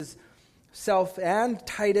self and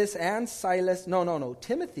Titus and Silas,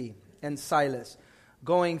 Timothy and Silas,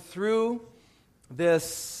 going through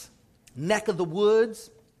this neck of the woods.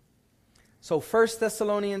 So 1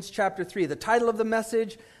 Thessalonians chapter 3, the title of the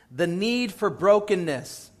message, The Need for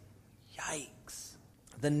Brokenness. Yikes.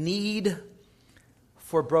 The need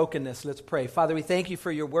for brokenness. Let's pray. Father, we thank you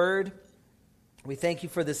for your word. We thank you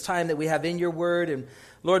for this time that we have in your word. And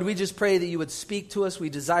Lord, we just pray that you would speak to us. We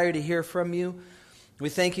desire to hear from you. We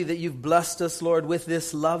thank you that you've blessed us, Lord, with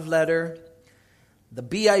this love letter, the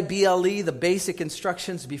BIBLE, the basic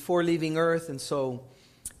instructions before leaving earth. And so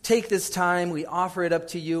take this time, we offer it up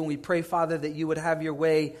to you, and we pray, Father, that you would have your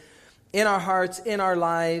way in our hearts, in our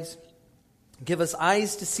lives. Give us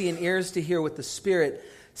eyes to see and ears to hear what the Spirit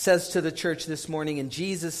says to the church this morning in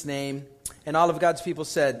Jesus' name. And all of God's people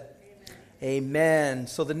said, Amen.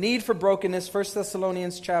 So the need for brokenness, 1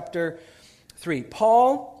 Thessalonians chapter 3.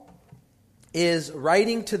 Paul is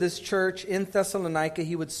writing to this church in Thessalonica.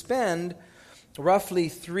 He would spend roughly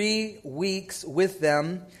 3 weeks with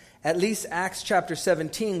them. At least Acts chapter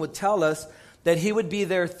 17 would tell us that he would be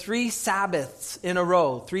there 3 Sabbaths in a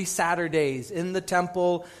row, 3 Saturdays in the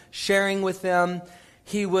temple, sharing with them.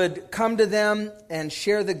 He would come to them and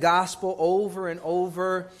share the gospel over and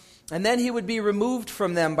over. And then he would be removed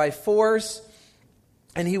from them by force.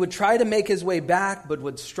 And he would try to make his way back, but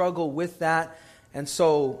would struggle with that. And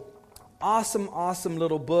so, awesome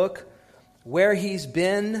little book. Where he's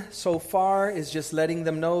been so far is just letting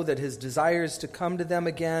them know that his desire is to come to them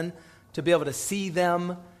again, to be able to see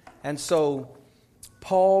them. And so,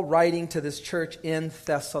 Paul writing to this church in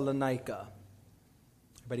Thessalonica.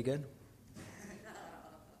 Everybody good?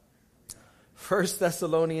 1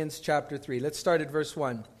 Thessalonians chapter 3. Let's start at verse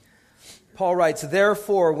 1. Paul writes,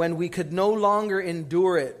 Therefore, when we could no longer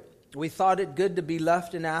endure it, we thought it good to be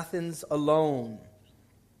left in Athens alone.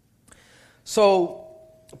 So,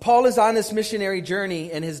 Paul is on this missionary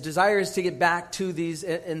journey, and his desire is to get back to these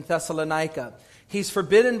in Thessalonica. He's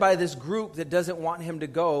forbidden by this group that doesn't want him to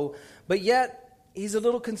go, but yet he's a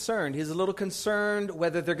little concerned. He's a little concerned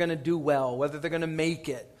whether they're going to do well, whether they're going to make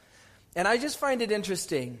it. And I just find it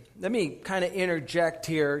interesting. Let me kind of interject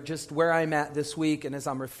here just where I'm at this week and as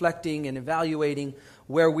I'm reflecting and evaluating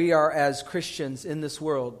where we are as Christians in this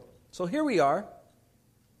world. So here we are,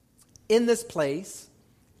 in this place,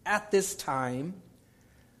 at this time.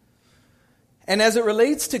 And as it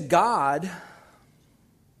relates to God,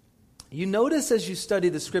 you notice as you study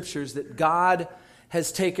the scriptures that God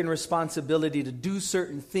has taken responsibility to do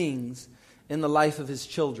certain things in the life of his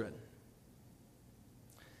children.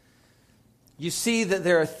 You see that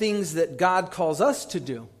there are things that God calls us to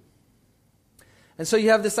do. And so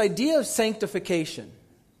you have this idea of sanctification.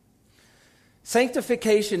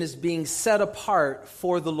 Sanctification is being set apart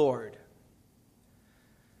for the Lord.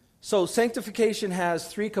 So sanctification has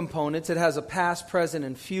 3 components. It has a past, present,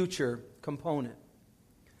 and future component.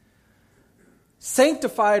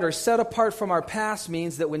 Sanctified or set apart from our past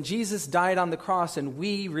means that when Jesus died on the cross and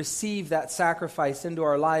we receive that sacrifice into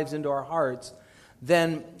our lives, into our hearts,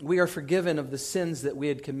 then we are forgiven of the sins that we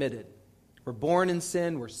had committed. We're born in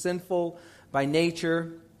sin. We're sinful by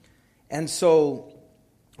nature. And so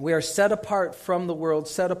we are set apart from the world,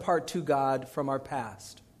 set apart to God from our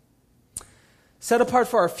past. Set apart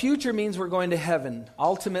for our future means we're going to heaven.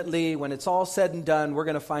 Ultimately, when it's all said and done, we're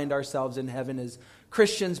going to find ourselves in heaven as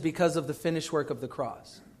Christians because of the finished work of the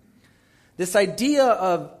cross. This idea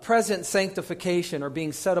of present sanctification or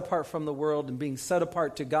being set apart from the world and being set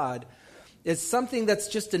apart to God is something that's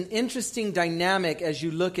just an interesting dynamic as you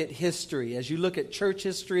look at history, as you look at church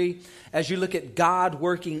history, as you look at God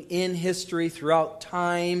working in history throughout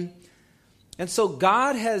time. And so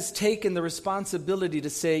God has taken the responsibility to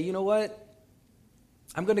say, you know what?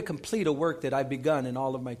 I'm going to complete a work that I've begun in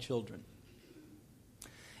all of my children.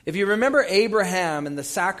 If you remember Abraham and the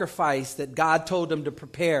sacrifice that God told him to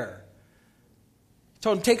prepare, he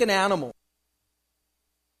told him, take an animal.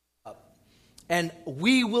 And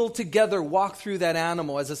we will together walk through that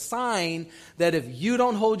animal as a sign that if you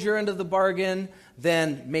don't hold your end of the bargain,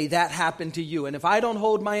 then may that happen to you. And if I don't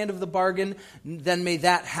hold my end of the bargain, then may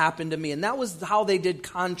that happen to me. And that was how they did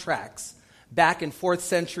contracts back in 4th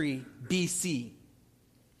century BC.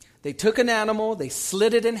 They took an animal, they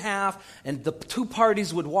slit it in half, and the 2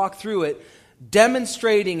 parties would walk through it,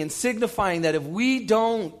 demonstrating and signifying that if we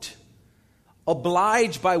don't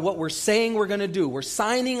oblige by what we're saying we're going to do, we're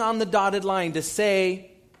signing on the dotted line to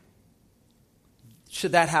say,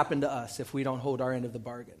 should that happen to us if we don't hold our end of the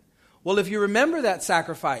bargain? Well, if you remember that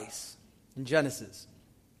sacrifice in Genesis,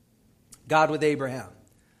 God with Abraham,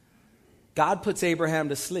 God puts Abraham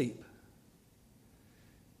to sleep.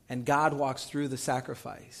 And God walks through the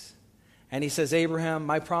sacrifice. And he says, Abraham,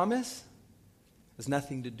 my promise has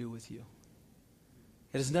nothing to do with you.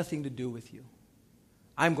 It has nothing to do with you.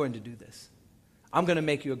 I'm going to do this. I'm going to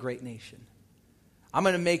make you a great nation. I'm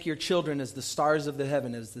going to make your children as the stars of the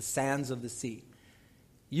heaven, as the sands of the sea.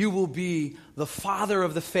 You will be the father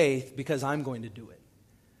of the faith because I'm going to do it.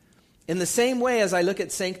 In the same way as I look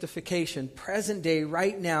at sanctification, present day,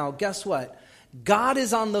 right now, guess what? God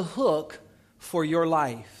is on the hook for your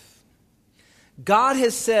life. God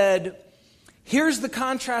has said, here's the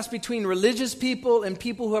contrast between religious people and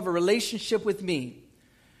people who have a relationship with me.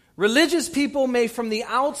 Religious people may from the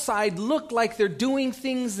outside look like they're doing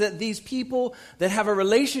things that these people that have a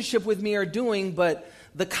relationship with me are doing, but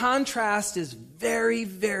the contrast is very,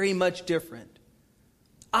 very much different.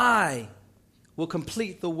 I will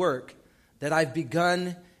complete the work that I've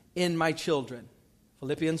begun in my children.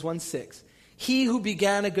 Philippians 1:6. He who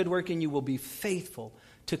began a good work in you will be faithful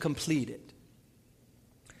to complete it.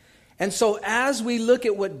 And so as we look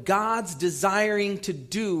at what God's desiring to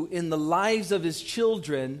do in the lives of his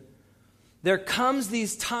children, there comes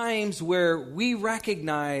these times where we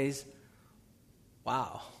recognize,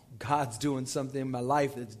 wow, God's doing something in my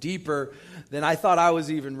life that's deeper than I thought I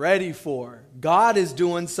was even ready for. God is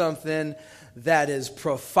doing something that is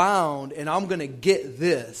profound, and I'm going to get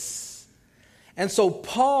this. And so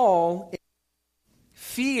Paul,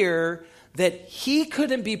 fear that he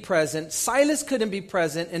couldn't be present, Silas couldn't be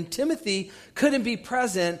present, and Timothy couldn't be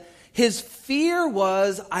present, his fear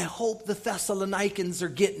was, I hope the Thessalonians are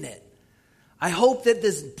getting it. I hope that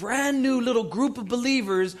this brand new little group of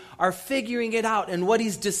believers are figuring it out. And what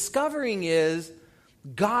he's discovering is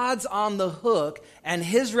God's on the hook and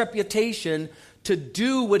his reputation to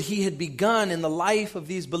do what he had begun in the life of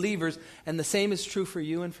these believers. And the same is true for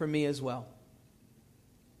you and for me as well.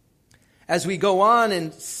 As we go on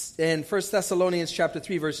in 1 Thessalonians chapter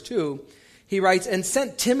 3, verse 2, he writes, and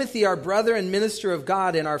sent Timothy, our brother and minister of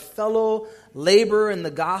God, and our fellow laborer in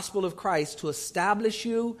the gospel of Christ, to establish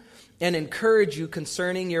you and encourage you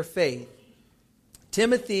concerning your faith.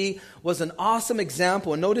 Timothy was an awesome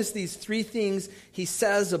example. And notice these three things he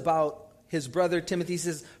says about his brother Timothy. He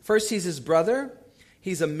says, first, he's his brother,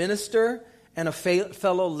 he's a minister, and a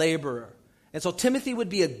fellow laborer. And so Timothy would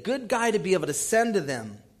be a good guy to be able to send to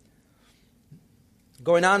them.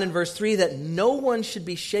 Going on in verse 3, that no one should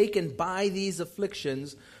be shaken by these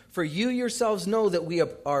afflictions, for you yourselves know that we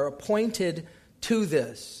are appointed to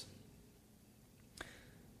this.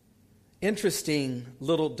 Interesting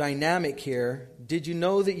little dynamic here. Did you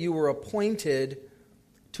know that you were appointed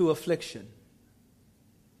to affliction?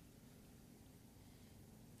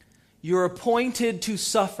 You're appointed to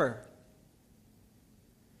suffer.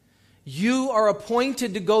 You are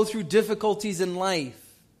appointed to go through difficulties in life.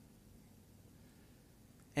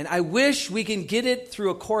 And I wish we can get it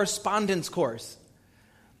through a correspondence course.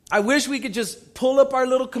 I wish we could just pull up our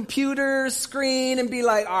little computer screen and be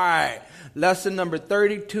like, all right, lesson number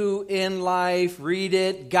 32 in life, read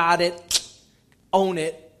it, got it, own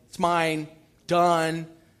it, it's mine, done.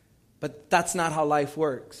 But that's not how life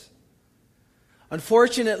works.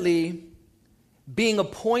 Unfortunately, being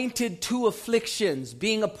appointed to afflictions,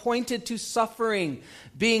 being appointed to suffering,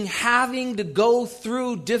 having to go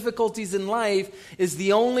through difficulties in life is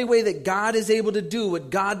the only way that God is able to do what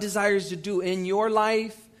God desires to do in your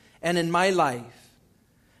life and in my life.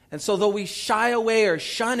 And so though we shy away or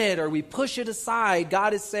shun it or we push it aside,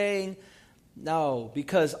 God is saying, no,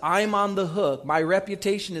 because I'm on the hook. My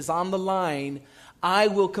reputation is on the line. I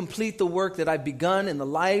will complete the work that I've begun in the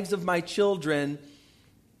lives of my children.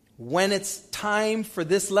 When it's time for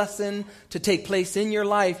this lesson to take place in your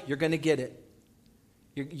life, you're going to get it.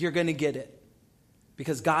 You're going to get it.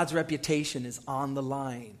 Because God's reputation is on the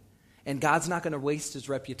line. And God's not going to waste his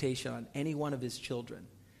reputation on any one of his children.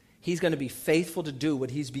 He's going to be faithful to do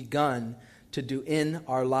what he's begun to do in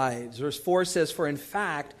our lives. Verse 4 says, for in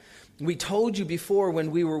fact, we told you before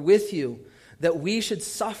when we were with you that we should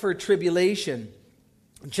suffer tribulation,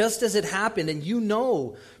 just as it happened. And you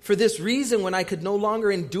know, for this reason, when I could no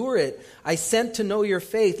longer endure it, I sent to know your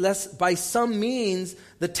faith, lest by some means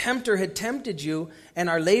the tempter had tempted you, and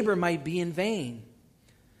our labor might be in vain.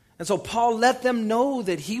 And so Paul let them know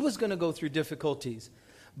that he was going to go through difficulties.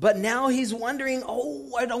 But now he's wondering,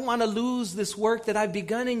 I don't want to lose this work that I've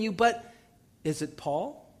begun in you. But is it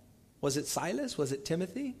Paul? Was it Silas? Was it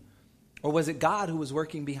Timothy? Or was it God who was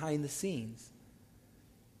working behind the scenes?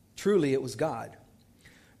 Truly, it was God.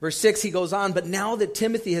 Verse 6, he goes on, but now that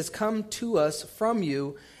Timothy has come to us from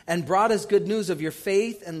you and brought us good news of your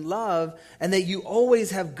faith and love, and that you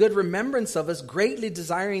always have good remembrance of us, greatly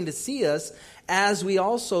desiring to see us, as we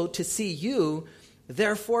also to see you.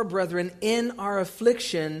 Therefore, brethren, in our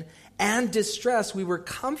affliction and distress, we were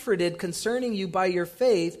comforted concerning you by your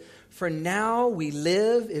faith. For now we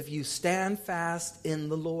live if you stand fast in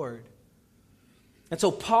the Lord. And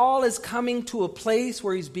so Paul is coming to a place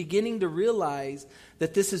where he's beginning to realize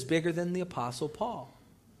that this is bigger than the Apostle Paul.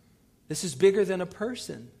 This is bigger than a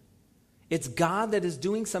person. It's God that is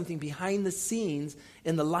doing something behind the scenes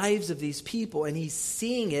in the lives of these people, and he's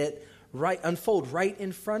seeing it unfold right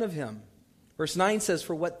in front of him. Verse 9 says,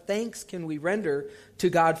 "For what thanks can we render to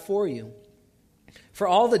God for you? For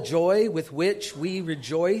all the joy with which we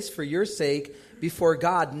rejoice for your sake before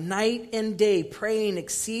God, night and day, praying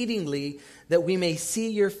exceedingly that we may see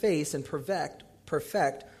your face and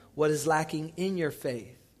perfect what is lacking in your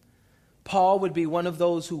faith." Paul would be one of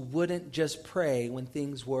those who wouldn't just pray when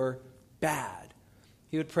things were bad.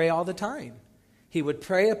 He would pray all the time. He would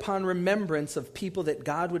pray upon remembrance of people that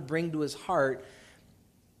God would bring to his heart.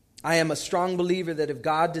 I am a strong believer that if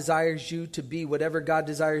God desires you to be whatever God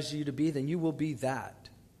desires you to be, then you will be that.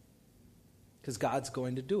 Because God's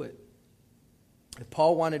going to do it.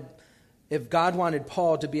 If God wanted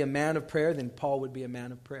Paul to be a man of prayer, then Paul would be a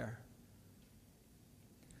man of prayer.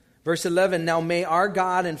 Verse 11, "Now may our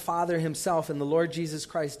God and Father himself and the Lord Jesus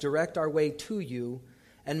Christ direct our way to you,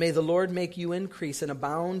 and may the Lord make you increase and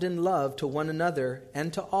abound in love to one another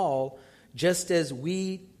and to all, just as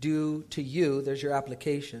we do to you," there's your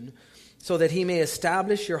application, "so that he may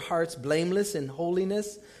establish your hearts blameless in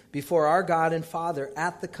holiness before our God and Father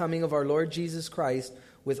at the coming of our Lord Jesus Christ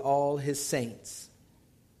with all his saints."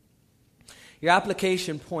 Your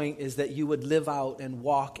application point is that you would live out and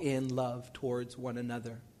walk in love towards one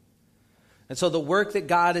another. And so the work that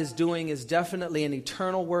God is doing is definitely an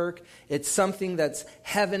eternal work. It's something that's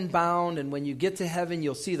heaven-bound, and when you get to heaven,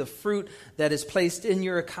 you'll see the fruit that is placed in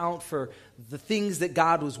your account for the things that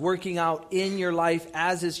God was working out in your life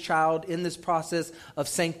as his child in this process of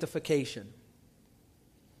sanctification.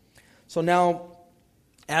 So now,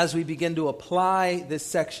 as we begin to apply this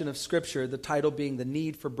section of Scripture, the title being The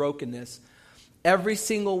Need for Brokenness, every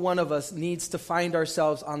single one of us needs to find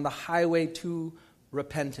ourselves on the highway to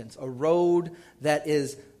repentance, a road that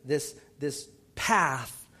is this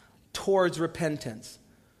path towards repentance.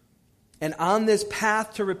 And on this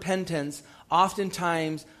path to repentance,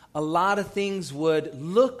 oftentimes a lot of things would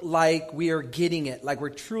look like we are getting it, like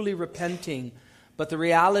we're truly repenting. But the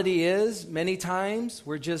reality is, many times,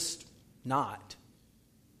 we're just not.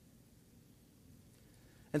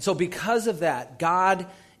 And so because of that, God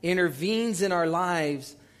intervenes in our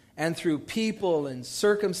lives, and through people and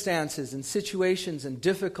circumstances and situations and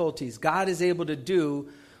difficulties, God is able to do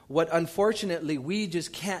what unfortunately we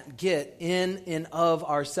just can't get in and of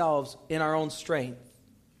ourselves in our own strength.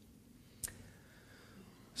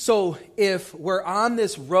 So if we're on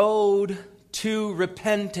this road to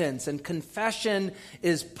repentance, and confession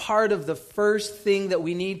is part of the first thing that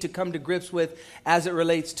we need to come to grips with as it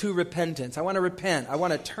relates to repentance. I want to repent. I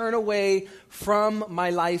want to turn away from my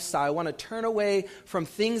lifestyle. I want to turn away from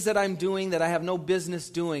things that I'm doing that I have no business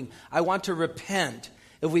doing. I want to repent.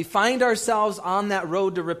 If we find ourselves on that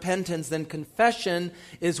road to repentance, then confession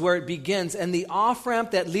is where it begins. And the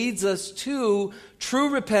off-ramp that leads us to true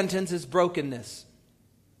repentance is brokenness.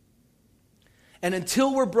 And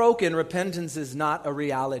until we're broken, repentance is not a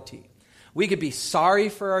reality. We could be sorry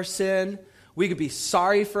for our sin. We could be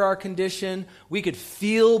sorry for our condition. We could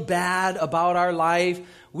feel bad about our life.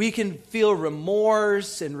 We can feel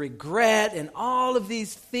remorse and regret and all of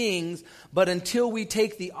these things. But until we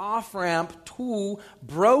take the off-ramp to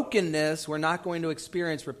brokenness, we're not going to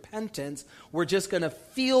experience repentance. We're just going to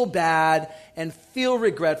feel bad and feel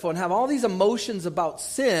regretful and have all these emotions about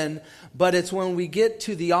sin. But it's when we get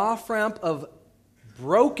to the off-ramp of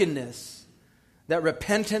brokenness that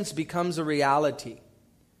repentance becomes a reality.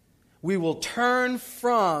 We will turn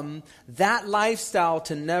from that lifestyle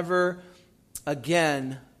to never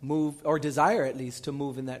again move, or desire at least to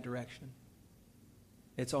move in that direction.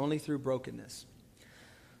 It's only through brokenness.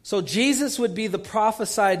 So Jesus would be the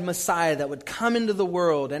prophesied Messiah that would come into the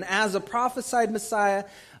world. And as a prophesied Messiah,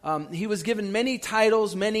 he was given many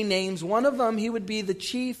titles, many names. One of them, he would be the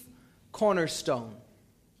chief cornerstone.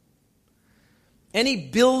 Any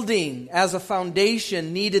building as a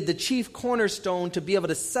foundation needed the chief cornerstone to be able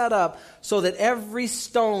to set up so that every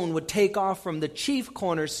stone would take off from the chief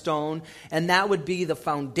cornerstone, and that would be the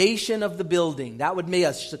foundation of the building. That would be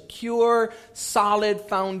a secure, solid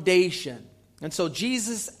foundation. And so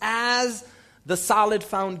Jesus, as the solid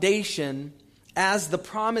foundation, as the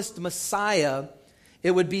promised Messiah,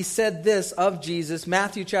 it would be said this of Jesus,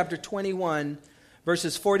 Matthew chapter 21,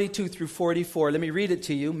 verses 42 through 44. Let me read it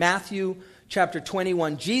to you. Matthew chapter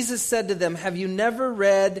 21, Jesus said to them, "Have you never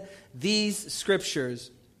read these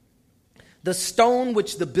scriptures? The stone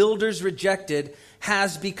which the builders rejected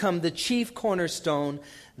has become the chief cornerstone.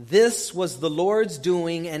 This was the Lord's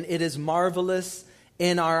doing, and it is marvelous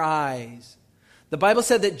in our eyes. The Bible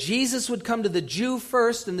said that Jesus would come to the Jew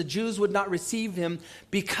first, and the Jews would not receive him.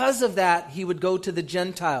 Because of that, he would go to the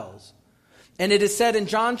Gentiles. And it is said in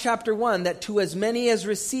John chapter 1 that to as many as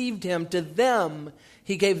received him, to them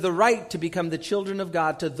he gave the right to become the children of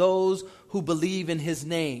God, to those who believe in his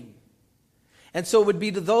name. And so it would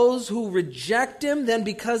be to those who reject him. Then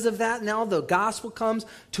because of that, now the gospel comes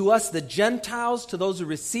to us, the Gentiles, to those who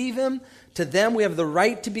receive him. To them we have the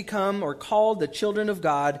right to become or called the children of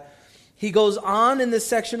God. He goes on in this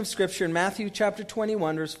section of Scripture in Matthew chapter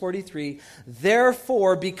 21, verse 43.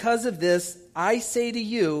 Therefore, because of this, I say to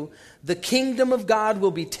you, the kingdom of God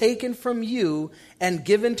will be taken from you and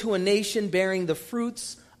given to a nation bearing the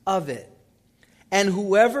fruits of it. And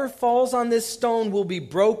whoever falls on this stone will be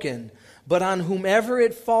broken, but on whomever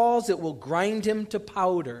it falls, it will grind him to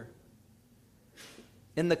powder.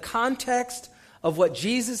 In the context of what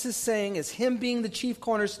Jesus is saying is him being the chief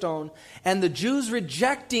cornerstone and the Jews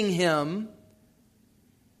rejecting him,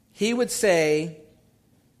 he would say,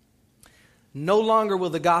 no longer will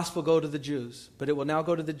the gospel go to the Jews, but it will now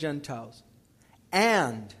go to the Gentiles.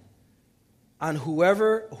 And on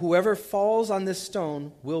whoever falls on this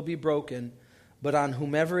stone will be broken, but on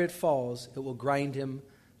whomever it falls, it will grind him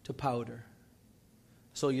to powder.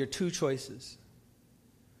 So your two choices.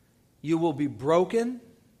 You will be broken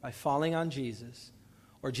by falling on Jesus,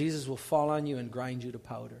 or Jesus will fall on you and grind you to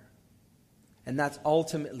powder. And that's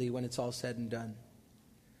ultimately when it's all said and done.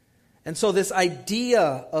 And so this idea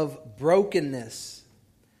of brokenness,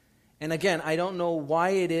 and again, I don't know why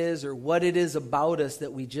it is or what it is about us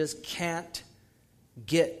that we just can't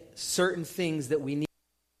get certain things that we need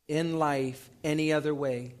in life any other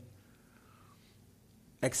way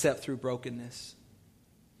except through brokenness.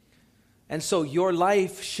 And so your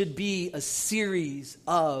life should be a series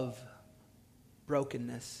of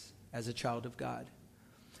brokenness as a child of God.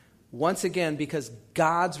 Once again, because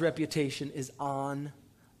God's reputation is on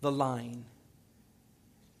the line.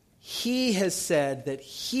 He has said that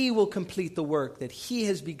he will complete the work that he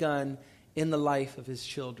has begun in the life of his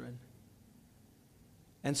children.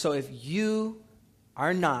 And so if you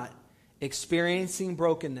are not experiencing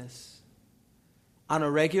brokenness on a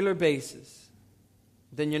regular basis,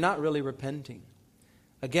 then you're not really repenting.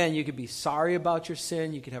 Again, you could be sorry about your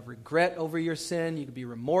sin. You could have regret over your sin. You could be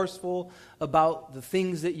remorseful about the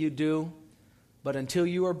things that you do. But until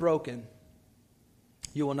you are broken,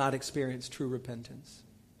 you will not experience true repentance.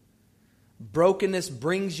 Brokenness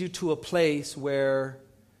brings you to a place where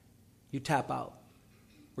you tap out,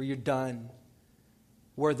 where you're done,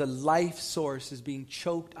 where the life source is being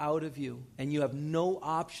choked out of you, and you have no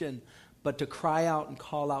option but to cry out and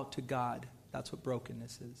call out to God. That's what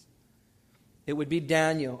brokenness is. It would be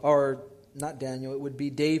it would be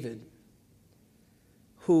David,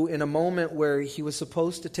 who in a moment where he was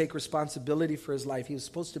supposed to take responsibility for his life, he was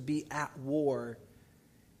supposed to be at war.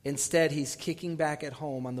 Instead, he's kicking back at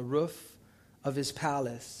home on the roof of his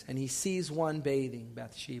palace, and he sees one bathing,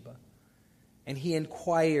 Bathsheba. And he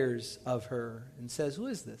inquires of her and says, "Who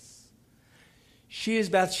is this?" "She is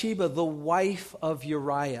Bathsheba, the wife of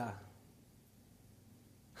Uriah."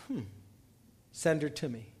 "Send her to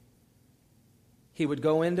me." He would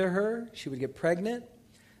go into her, she would get pregnant.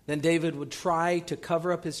 Then David would try to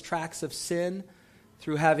cover up his tracks of sin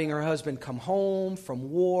through having her husband come home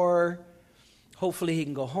from war. Hopefully he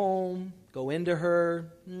can go home, go into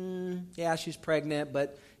her. Yeah, she's pregnant,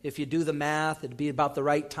 but if you do the math, it'd be about the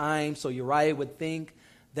right time, so Uriah would think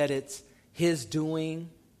that it's his doing.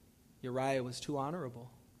 Uriah was too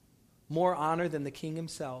honorable. More honor than the king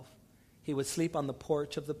himself. He would sleep on the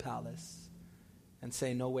porch of the palace and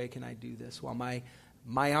say, "No way can I do this. While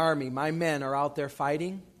my army, my men are out there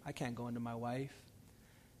fighting, I can't go into my wife."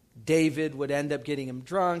 David would end up getting him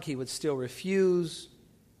drunk. He would still refuse.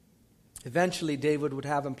 Eventually, David would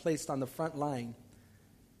have him placed on the front line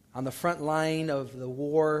of the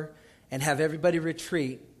war, and have everybody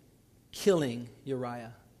retreat, killing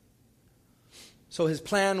Uriah. So his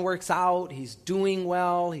plan works out. He's doing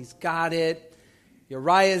well. He's got it.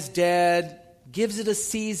 Uriah's dead. Gives it a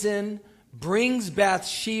season. Brings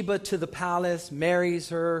Bathsheba to the palace. Marries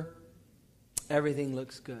her. Everything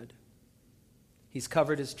looks good. He's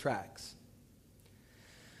covered his tracks.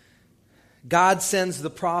 God sends the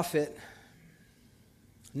prophet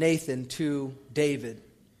Nathan to David.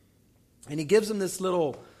 And he gives him this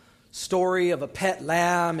little story of a pet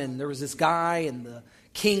lamb. And there was this guy in the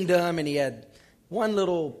kingdom, and he had one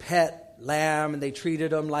little pet lamb, and they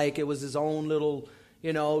treated him like it was his own little,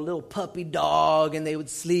 little puppy dog, and they would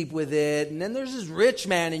sleep with it. And then there's this rich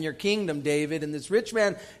man in your kingdom, David, and this rich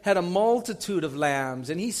man had a multitude of lambs,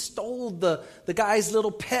 and he stole the guy's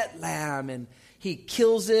little pet lamb, and he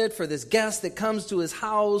kills it for this guest that comes to his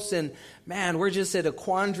house, and man, we're just at a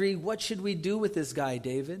quandary. What should we do with this guy,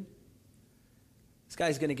 David? This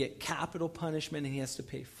guy's going to get capital punishment, and he has to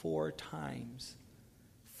pay 4 times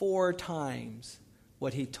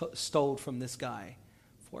what he stole from this guy.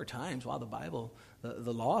 4 times. Wow, the Bible,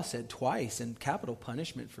 the law said twice, and capital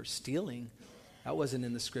punishment for stealing. That wasn't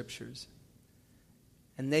in the scriptures.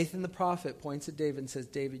 And Nathan the prophet points at David and says,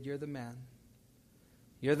 David, you're the man.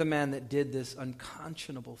 You're the man that did this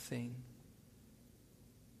unconscionable thing.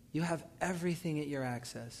 You have everything at your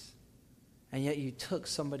access, and yet you took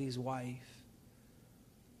somebody's wife.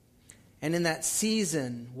 And in that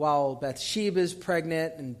season, while Bathsheba is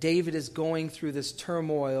pregnant and David is going through this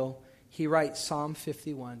turmoil, he writes Psalm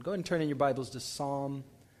 51. Go ahead and turn in your Bibles to Psalm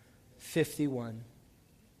 51.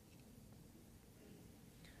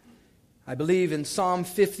 I believe in Psalm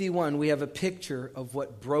 51 we have a picture of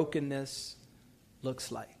what brokenness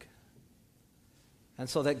looks like. And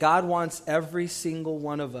so that God wants every single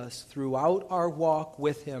one of us throughout our walk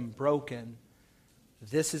with Him broken.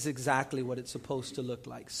 This is exactly what it's supposed to look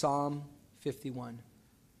like. Psalm 51.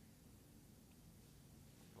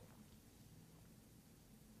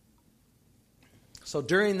 So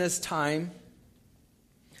during this time,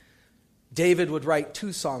 David would write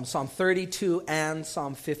 2 psalms, Psalm 32 and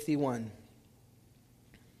Psalm 51.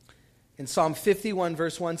 In Psalm 51,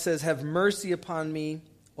 verse 1 says, have mercy upon me,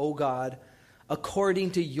 O God,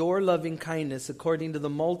 according to your loving kindness, according to the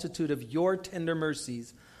multitude of your tender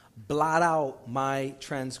mercies, blot out my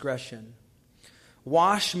transgression.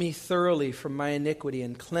 Wash me thoroughly from my iniquity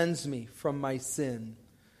and cleanse me from my sin.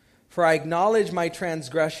 For I acknowledge my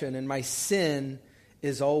transgression, and my sin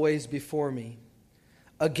is always before me.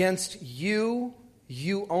 Against you,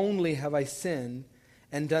 you only have I sinned,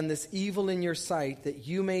 and done this evil in your sight, that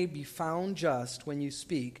you may be found just when you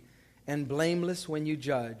speak, and blameless when you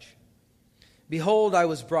judge. Behold, I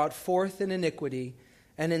was brought forth in iniquity,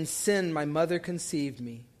 and in sin my mother conceived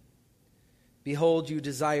me. Behold, you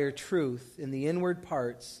desire truth in the inward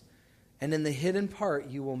parts, and in the hidden part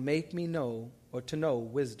you will make me know, or to know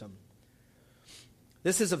wisdom.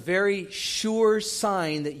 This is a very sure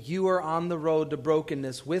sign that you are on the road to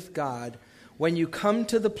brokenness with God when you come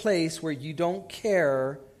to the place where you don't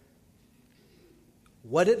care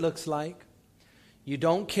what it looks like, you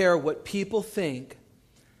don't care what people think,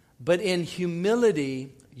 but in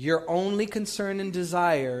humility, your only concern and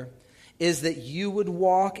desire is that you would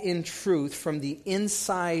walk in truth from the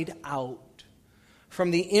inside out.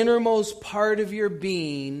 From the innermost part of your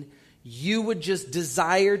being, you would just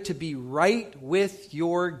desire to be right with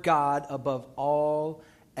your God above all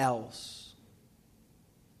else.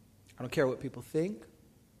 I don't care what people think.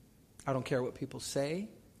 I don't care what people say.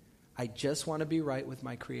 I just want to be right with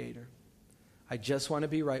my Creator. I just want to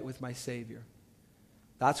be right with my Savior.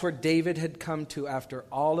 That's where David had come to after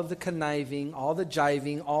all of the conniving, all the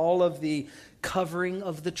jiving, all of the covering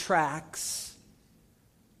of the tracks.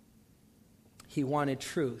 He wanted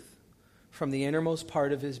truth from the innermost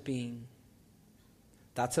part of his being.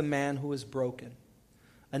 That's a man who is broken.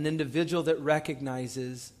 An individual that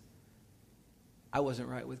recognizes, I wasn't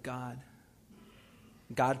right with God.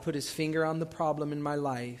 God put His finger on the problem in my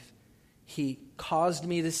life. He caused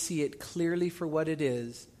me to see it clearly for what it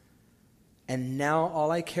is. And now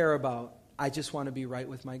all I care about, I just want to be right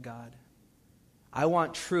with my God. I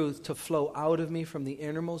want truth to flow out of me from the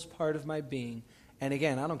innermost part of my being. And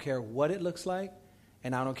again, I don't care what it looks like,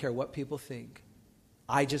 and I don't care what people think.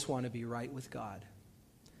 I just want to be right with God.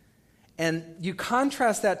 And you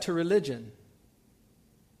contrast that to religion.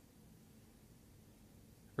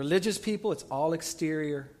 Religious people, it's all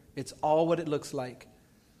exterior. It's all what it looks like.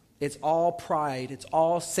 It's all pride. It's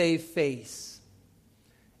all save face.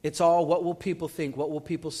 It's all, what will people think? What will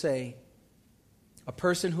people say? A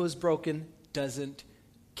person who is broken doesn't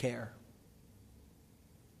care.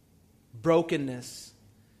 Brokenness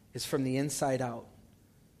is from the inside out.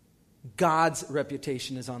 God's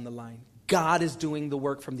reputation is on the line. God is doing the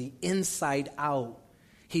work from the inside out.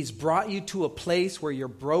 He's brought you to a place where you're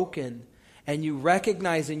broken, and you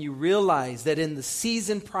recognize and you realize that in the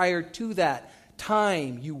season prior to that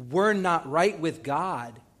time, you were not right with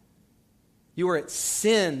God. You were at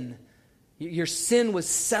sin. Your sin was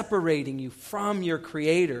separating you from your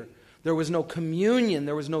Creator. There was no communion.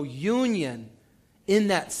 There was no union in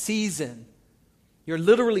that season. You're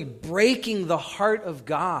literally breaking the heart of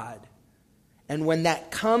God. And when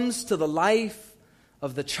that comes to the life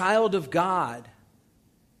of the child of God,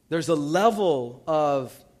 there's a level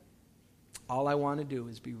of All I want to do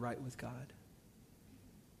is be right with God.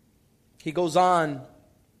 He goes on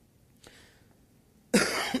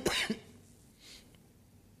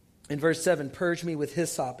in verse 7, purge me with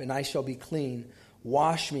hyssop, and I shall be clean.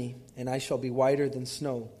 Wash me, and I shall be whiter than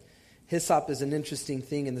snow. Hyssop is an interesting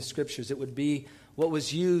thing in the Scriptures. It would be what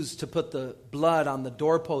was used to put the blood on the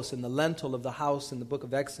doorpost and the lintel of the house in the book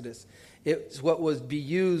of Exodus. It's what would be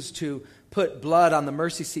used to put blood on the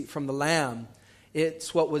mercy seat from the lamb.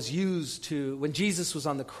 It's what was used to, when Jesus was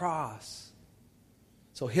on the cross.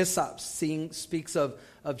 So hyssop speaks of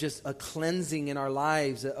just a cleansing in our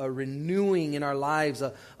lives, a renewing in our lives,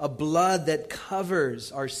 a blood that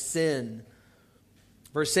covers our sin.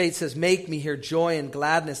 Verse 8 says, make me hear joy and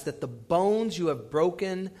gladness, that the bones you have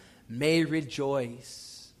broken may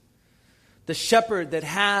rejoice. The shepherd that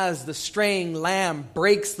has the straying lamb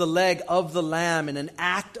breaks the leg of the lamb in an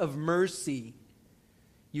act of mercy.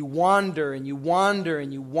 You wander and you wander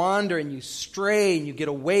and you wander and you stray and you get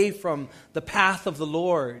away from the path of the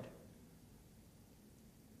Lord.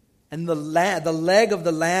 And the leg of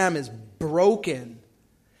the lamb is broken.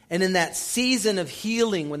 And in that season of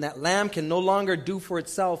healing, when that lamb can no longer do for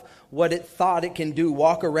itself what it thought it can do,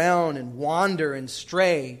 walk around and wander and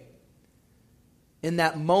stray, in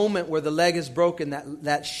that moment where the leg is broken,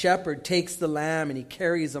 that shepherd takes the lamb and he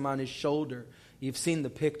carries him on his shoulder. You've seen the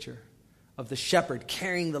picture of the shepherd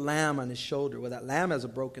carrying the lamb on his shoulder. Well, that lamb has a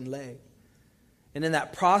broken leg. And in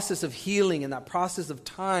that process of healing, in that process of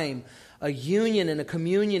time, a union and a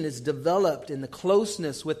communion is developed in the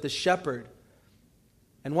closeness with the shepherd.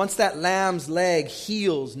 And once that lamb's leg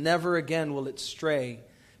heals, never again will it stray,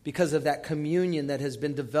 because of that communion that has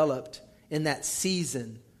been developed in that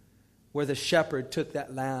season where the shepherd took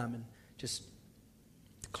that lamb, and just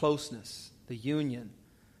the closeness, the union,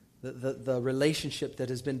 the relationship that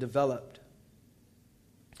has been developed.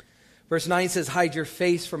 Verse 9 says, hide your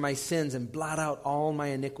face from my sins and blot out all my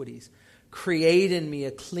iniquities. Create in me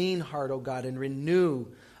a clean heart, O God, and renew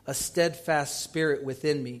a steadfast spirit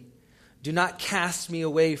within me. Do not cast me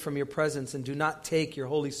away from your presence, and do not take your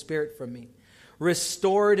Holy Spirit from me.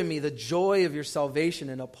 Restore to me the joy of your salvation,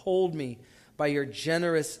 and uphold me by your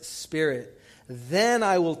generous spirit. Then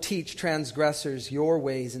I will teach transgressors your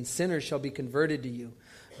ways, and sinners shall be converted to you.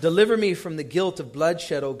 Deliver me from the guilt of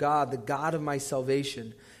bloodshed, O God, the God of my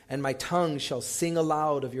salvation, and my tongue shall sing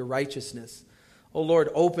aloud of your righteousness. O Lord,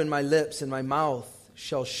 open my lips, and my mouth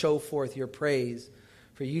shall show forth your praise.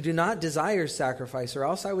 For you do not desire sacrifice, or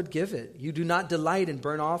else I would give it. You do not delight in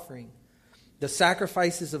burnt offering. The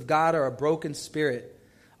sacrifices of God are a broken spirit,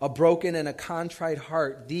 a broken and a contrite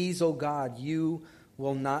heart. These, O God, you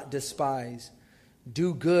will not despise.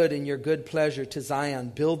 Do good in your good pleasure to Zion.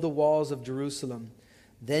 Build the walls of Jerusalem.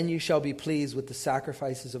 Then you shall be pleased with the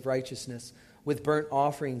sacrifices of righteousness, with burnt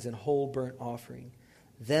offerings and whole burnt offering.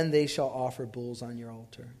 Then they shall offer bulls on your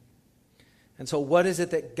altar. And so what is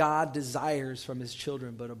it that God desires from his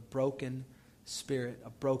children but a broken spirit,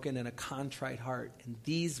 a broken and a contrite heart? And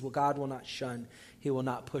these God will not shun. He will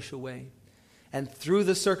not push away. And through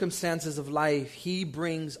the circumstances of life, he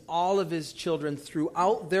brings all of his children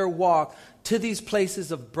throughout their walk to these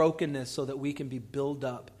places of brokenness so that we can be built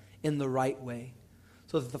up in the right way.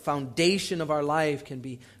 So that the foundation of our life can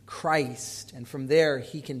be Christ. And from there,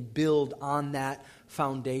 he can build on that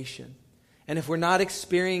foundation. And if we're not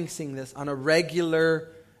experiencing this on a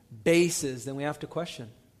regular basis, then we have to question.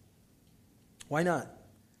 Why not?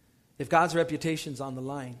 If God's reputation's on the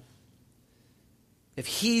line, if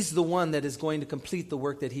he's the one that is going to complete the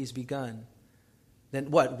work that he's begun,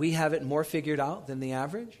 then what? We have it more figured out than the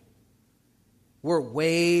average? We're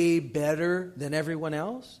way better than everyone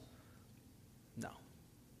else?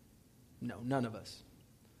 No, none of us.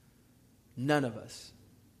 None of us.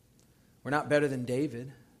 We're not better than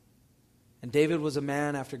David. And David was a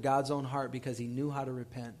man after God's own heart because he knew how to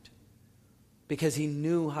repent. Because he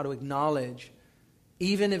knew how to acknowledge,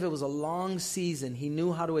 even if it was a long season, he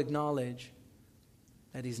knew how to acknowledge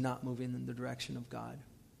that he's not moving in the direction of God.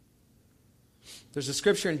 There's a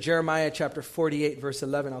scripture in Jeremiah chapter 48, verse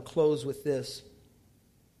 11. I'll close with this.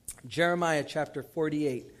 Jeremiah chapter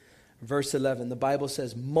 48, verse 11. The Bible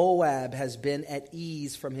says, Moab has been at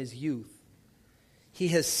ease from his youth. He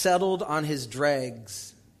has settled on his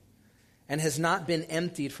dregs and has not been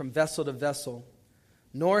emptied from vessel to vessel,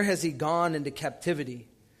 nor has he gone into captivity.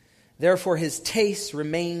 Therefore his taste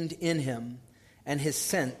remained in him, and his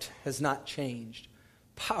scent has not changed.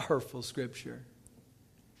 Powerful scripture.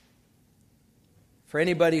 For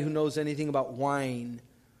anybody who knows anything about wine,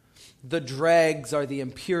 the dregs are the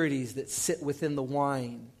impurities that sit within the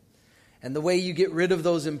wine. And the way you get rid of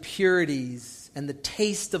those impurities and the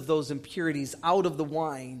taste of those impurities out of the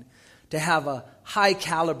wine To have a high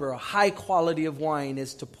caliber, a high quality of wine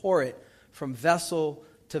is to pour it from vessel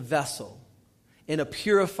to vessel in a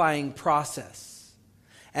purifying process.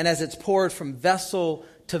 And as it's poured from vessel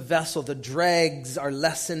to vessel, the dregs are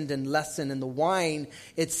lessened and lessened, and the wine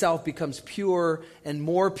itself becomes pure and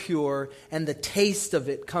more pure, and the taste of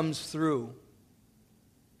it comes through.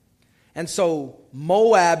 And so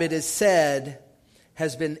Moab, it is said,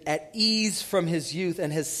 has been at ease from his youth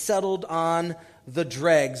and has settled on the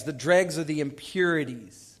dregs. The dregs are the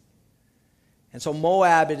impurities. And so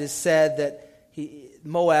Moab, it is said that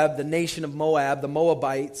Moab, the nation of Moab, the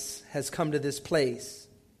Moabites, has come to this place.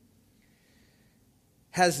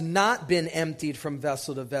 Has not been emptied from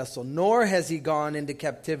vessel to vessel, nor has he gone into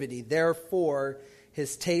captivity. Therefore,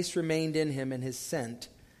 his taste remained in him, and his scent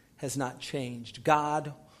has not changed.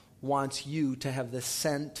 God wants you to have the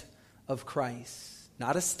scent of Christ.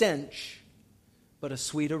 Not a stench, but a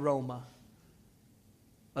sweet aroma.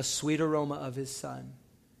 A sweet aroma of his Son.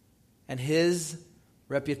 And his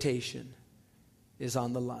reputation is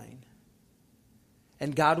on the line.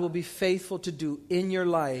 And God will be faithful to do in your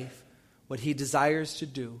life what he desires to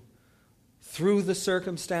do through the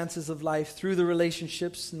circumstances of life, through the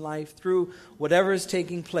relationships in life, through whatever is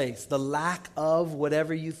taking place, the lack of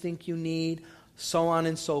whatever you think you need, so on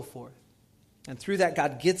and so forth. And through that,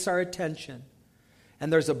 God gets our attention.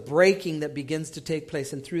 And there's a breaking that begins to take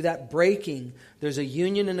place. And through that breaking, there's a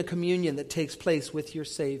union and a communion that takes place with your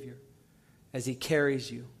Savior as he carries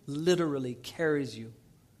you, literally carries you.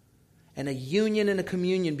 And a union and a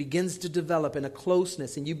communion begins to develop, and a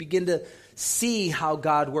closeness, and you begin to see how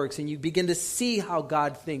God works, and you begin to see how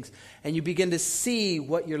God thinks, and you begin to see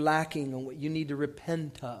what you're lacking and what you need to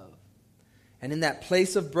repent of. And in that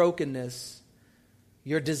place of brokenness,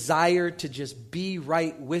 your desire to just be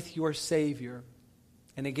right with your Savior.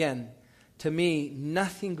 And again, to me,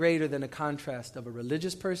 nothing greater than a contrast of a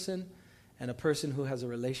religious person and a person who has a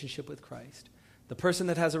relationship with Christ. The person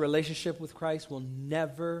that has a relationship with Christ will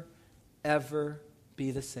never, ever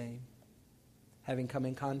be the same, having come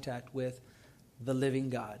in contact with the living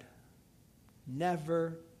God.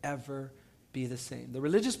 Never, ever be the same. The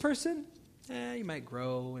religious person, you might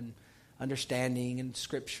grow in understanding and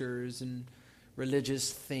scriptures and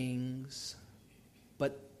religious things,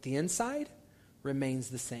 but the inside remains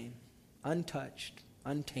the same, untouched,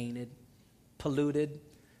 untainted, polluted,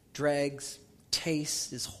 dregs,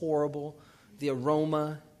 taste is horrible, the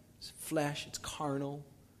aroma is flesh, it's carnal.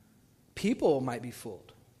 People might be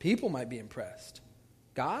fooled. People might be impressed.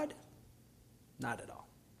 God? Not at all.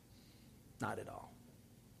 Not at all.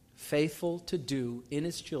 Faithful to do in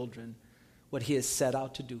his children what he has set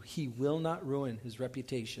out to do. He will not ruin his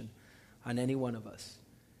reputation on any one of us.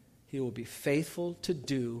 He will be faithful to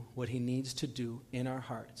do what he needs to do in our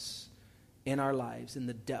hearts, in our lives, in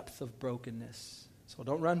the depth of brokenness. So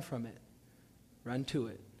don't run from it. Run to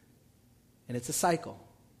it. And it's a cycle.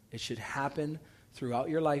 It should happen throughout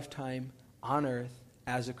your lifetime on earth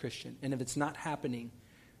as a Christian. And if it's not happening,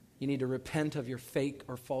 you need to repent of your fake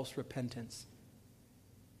or false repentance.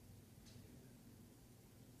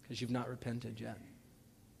 Because you've not repented yet.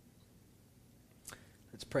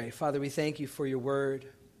 Let's pray. Father, we thank you for your word.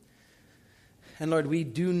 And Lord, we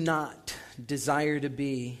do not desire to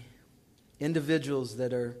be individuals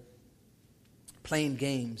that are playing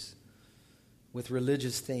games with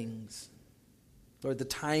religious things. Lord, the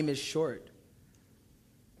time is short.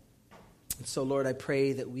 And so, Lord, I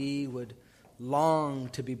pray that we would long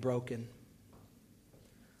to be broken,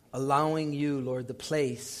 allowing you, Lord, the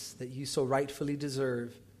place that you so rightfully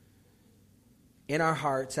deserve in our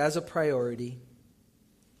hearts as a priority.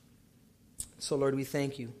 So, Lord, we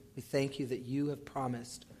thank you. We thank you that you have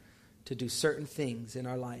promised to do certain things in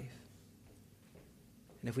our life.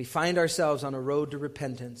 And if we find ourselves on a road to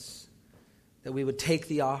repentance, that we would take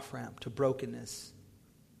the off-ramp to brokenness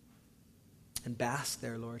and bask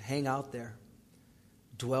there, Lord. Hang out there.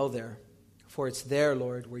 Dwell there. For it's there,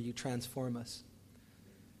 Lord, where you transform us,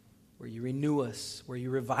 where you renew us, where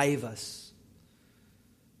you revive us.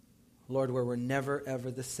 Lord, where we're never,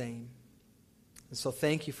 ever the same. And so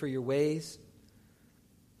thank you for your ways.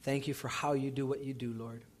 Thank you for how you do what you do,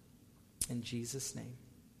 Lord. In Jesus' name,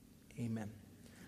 amen.